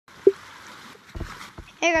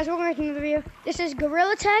Hey guys, welcome back to another video. This is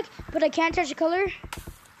Gorilla Tag, but I can't touch the color.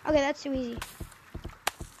 Okay, that's too easy.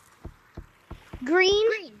 Green.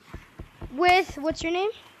 With, what's your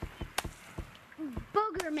name?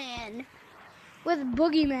 Boogerman. With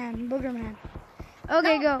Boogeyman. Boogerman.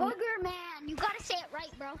 Okay, no, go. Boogerman. You gotta say it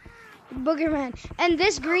right, bro. Boogerman. And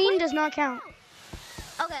this green does not count.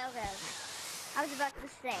 Okay. I was about to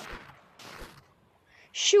say.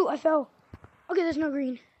 Shoot, I fell. Okay, there's no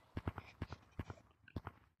green.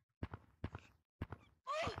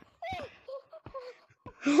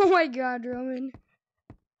 Oh my god, Roman.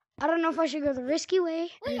 I don't know if I should go the risky way.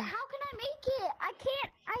 Wait, how can I make it? I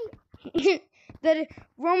can't.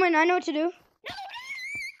 Roman, I know what to do. No!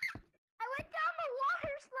 I went down the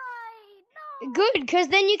water slide. No. Good, because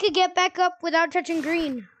then you could get back up without touching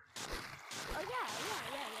green. Oh,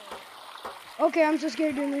 yeah. Okay, I'm so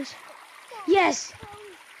scared doing this. Yes!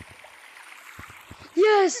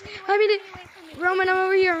 Yes! I made it! Roman, I'm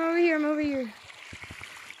over here.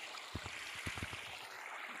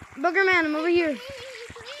 Boogerman, I'm over here.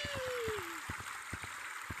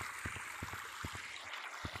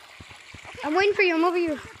 I'm waiting for you. I'm over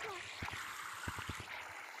here.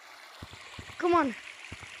 Come on.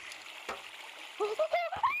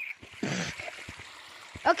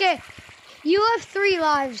 Okay. You have 3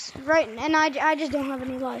 lives, right? And I just don't have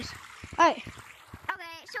any lives. Alright.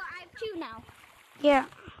 Okay, so I have 2 now. Yeah.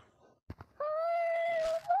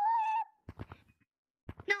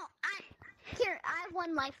 No, I have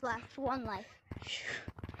 1 life left. 1 life.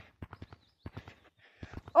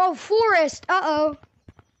 Oh, forest. Uh-oh.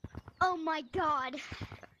 Oh my god.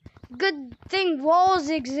 Good thing walls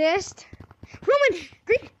exist. Roman,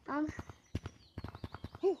 green.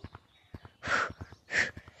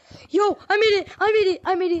 Yo, I made it.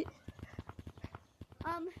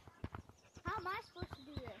 How am I supposed to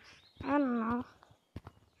do this? I don't know.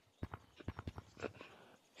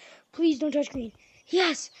 Please don't touch green.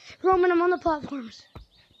 Yes, Roman, I'm on the platforms.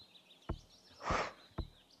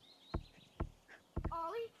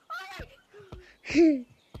 Ollie.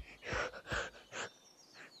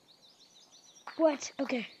 What?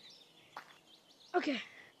 Okay. Okay,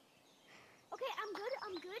 I'm good.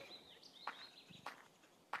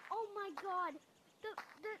 Oh my god.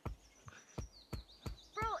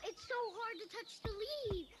 Bro, it's so hard to touch the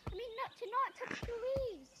leaves. I mean, to not touch the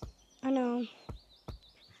leaves. I know.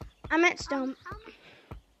 I'm at stump.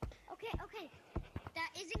 Okay. That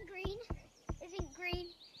isn't green.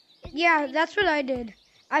 Yeah, that's what I did.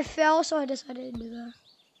 I fell, so I decided to do that.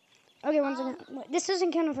 Okay, one second. This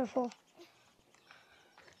doesn't count if I fall.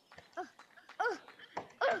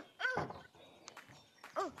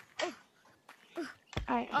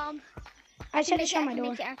 Alright. I should have shut my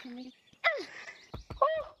door.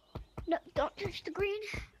 No, don't touch the green.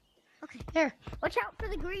 Okay. There. Watch out for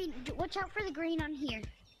the green. Watch out for the green on here.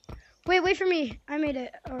 Wait for me. I made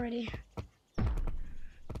it already.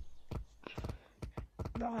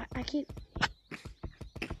 Bro, I keep...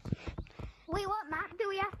 Wait, what map do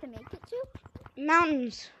we have to make it to?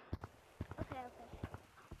 Mountains. Okay.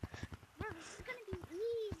 Bro, this is gonna be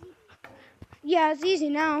easy. Yeah, it's easy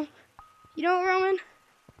now. You know what, Roman?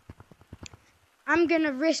 I'm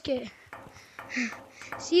gonna risk it.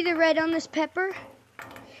 See the red on this pepper?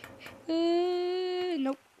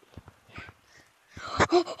 Nope.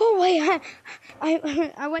 Oh wait,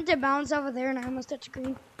 I went to bounce over there and I almost touched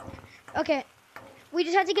green. Okay, we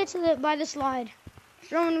just had to get to by the slide.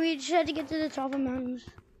 Roman, we just had to get to the top of mountains.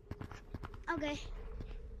 Okay.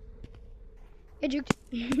 It juked.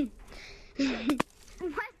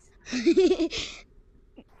 What?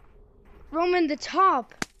 Roman, the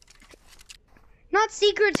top. Not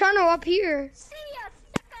secret tunnel up here. See ya,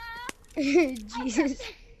 sucker. Jesus.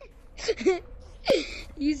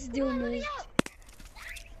 You still missed.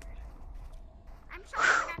 I'm so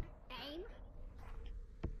good at the game.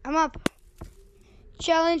 I'm up.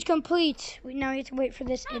 Challenge complete. Now we have to wait for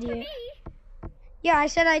this Not for idiot. me. Yeah, I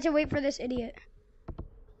said I had to wait for this idiot.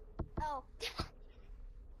 Oh.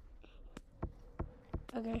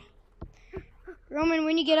 Okay. Roman,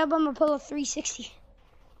 when you get up, I'm gonna pull a 360.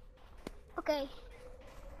 Okay.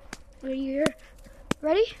 Ready here?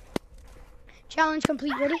 Ready? Challenge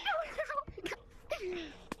complete. Ready?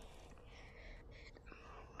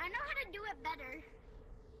 I know how to do it better.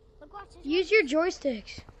 Look, watch this. Use your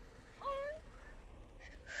joysticks.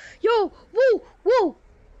 Yo! Whoa!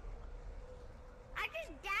 I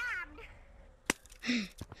just dabbed.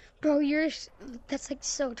 Bro, that's like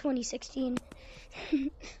so 2016.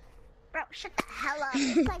 Bro, shut the hell up.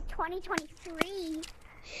 It's like 2023.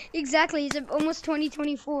 Exactly, it's almost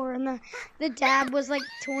 2024, and the dab was like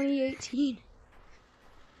 2018.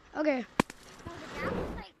 Okay. No, the dab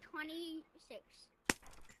was like 26.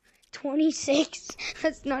 26.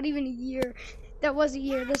 That's not even a year. That was a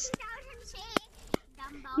year. This 2006.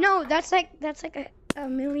 Dumbo. no, that's like a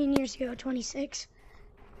million years ago. 26.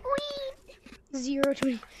 Wee. 0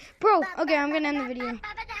 20. Bro, okay, I'm gonna end the video.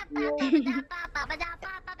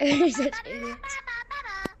 Such idiots.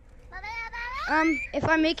 If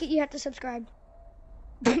I make it, you have to subscribe.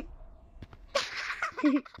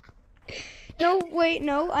 No, wait,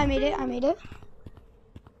 no, I made it.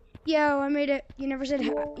 Yo, I made it. You never said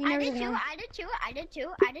hi. You never said hi.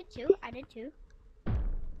 I did too.